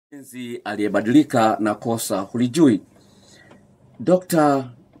Mpenzi aliyebadilika na kosa hulijui. Dr.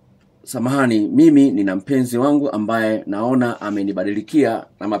 Samahani, mimi nina mpenzi wangu ambaye naona amenibadilikia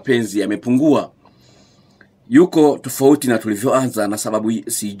na mapenzi yamepungua. Yuko tofauti na tulivyoanza na sababu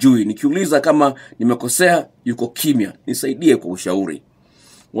sijui. Nikiuliza kama nimekosea, yuko kimya. Nisaidie kwa ushauri.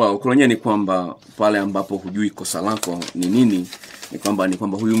 Ukweli ni kwamba pale ambapo hujui kosa lako ni nini, ni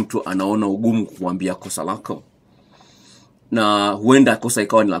kwamba huyu mtu anaona ugumu kukuambia kosa lako. Na huenda kosa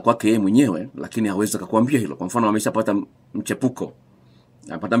ikawa ni la kwake yeye mwenyewe, lakini hawezi kukuambia hilo. Kwa mfano ameshapata mchepuko.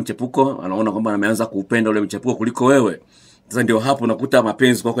 Anapata mchepuko, anaona kwamba ameanza kuupenda ule mchepuko kuliko wewe. Sasa ndio hapo unakuta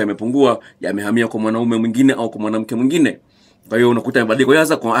mapenzi kwako yamepungua, yamehamia kwa mwanaume mwingine au kwa mwanamke mwingine. Kwa hiyo unakuta mabadiliko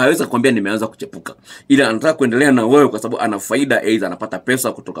hawezi kukwambia nimeanza kuchepuka. Ila anataka kuendelea na wewe kwa sababu ana faida, aidha anapata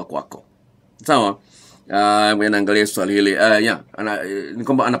pesa kutoka kwako. Sawa? Naangalia swali hili. Ni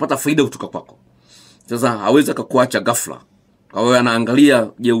kwamba anapata faida kutoka kwako. Sasa hawezi kukuacha ghafla. Kwa hiyo anaangalia,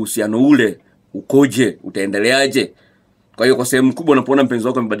 je, uhusiano ule ukoje, utaendeleaje? Kwa hiyo kwa sehemu kubwa unapoona mpenzi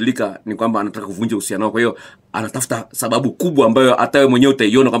wako amebadilika ni kwamba anataka kuvunja uhusiano wako. Kwa hiyo anatafuta sababu kubwa ambayo hata wewe mwenyewe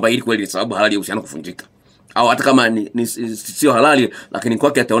utaiona kwamba hili kweli ni sababu halali ya uhusiano kuvunjika. Au hata kama sio halali, lakini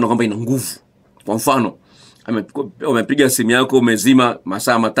kwake ataona kwamba ina nguvu. Kwa mfano, umepiga simu yako umezima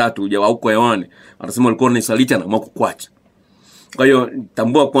masaa 3 huko hewani. Anasema ulikuwa unanisaliti na kukuacha. Kwa hiyo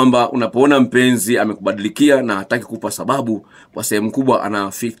tambua kwamba unapoona mpenzi amekubadilikia na hataki kukupa sababu, kwa sehemu kubwa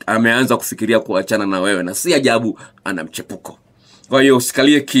ameanza kufikiria kuachana na wewe, na si ajabu ana mchepuko. Kwa hiyo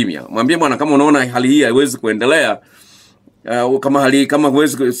usikalie kimya. Mwambie bwana, kama unaona hali hii haiwezi kuendelea,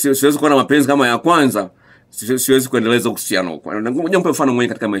 siwezi kuwa na mapenzi kama ya kwanza, siwezi kuendeleza uhusiano. Ngoja nipe mfano mwenyewe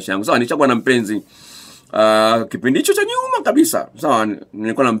katika maisha yangu. Sawa, nilichagua na mpenzi kipindi hicho cha nyuma kabisa. Sawa,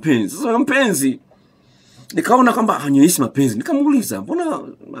 nilikuwa na mpenzi. Sasa mpenzi nikaona kwamba hanyihisi mapenzi. Nikamuuliza, "Mbona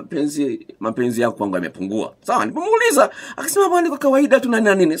mapenzi yako kwangu yamepungua?" Sawa, nilipomuuliza akasema, "Bwana, kwa kawaida tu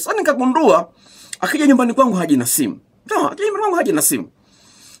na nini." Sasa nikagundua akija nyumbani kwangu haji na simu. Sawa, akija nyumbani kwangu haji na simu.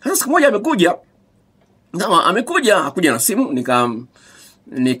 Sasa siku moja amekuja. Sawa, hakuja na simu,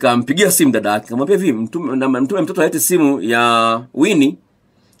 nikampigia simu dada yake. Nikamwambia hivi, mtume mtoto alete simu ya Winnie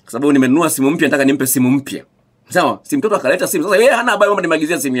kwa sababu nimenunua simu mpya, nataka nimpe simu mpya. Sawa, si mtoto akaleta simu. Sasa yeye hana habari kwamba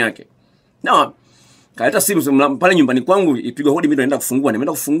nimagizia simu yake. Sawa. Kaleta simu pale nyumbani kwangu, ipigwa hodi, mimi naenda kufungua.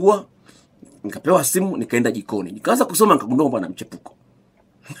 Nimeenda kufungua, nikapewa simu, nikaenda jikoni. Nikaanza kusoma, nikagundua kwamba na mchepuko.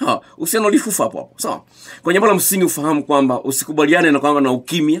 Uhusiano ulifufa hapo. Sawa. Kwenye jambo la msingi ufahamu kwamba usikubaliane na kwamba na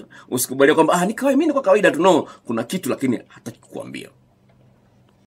ukimya, usikubaliane kwamba ni kawaida, mimi ni kwa kawaida tu. No, kuna kitu lakini hataki kukuambia.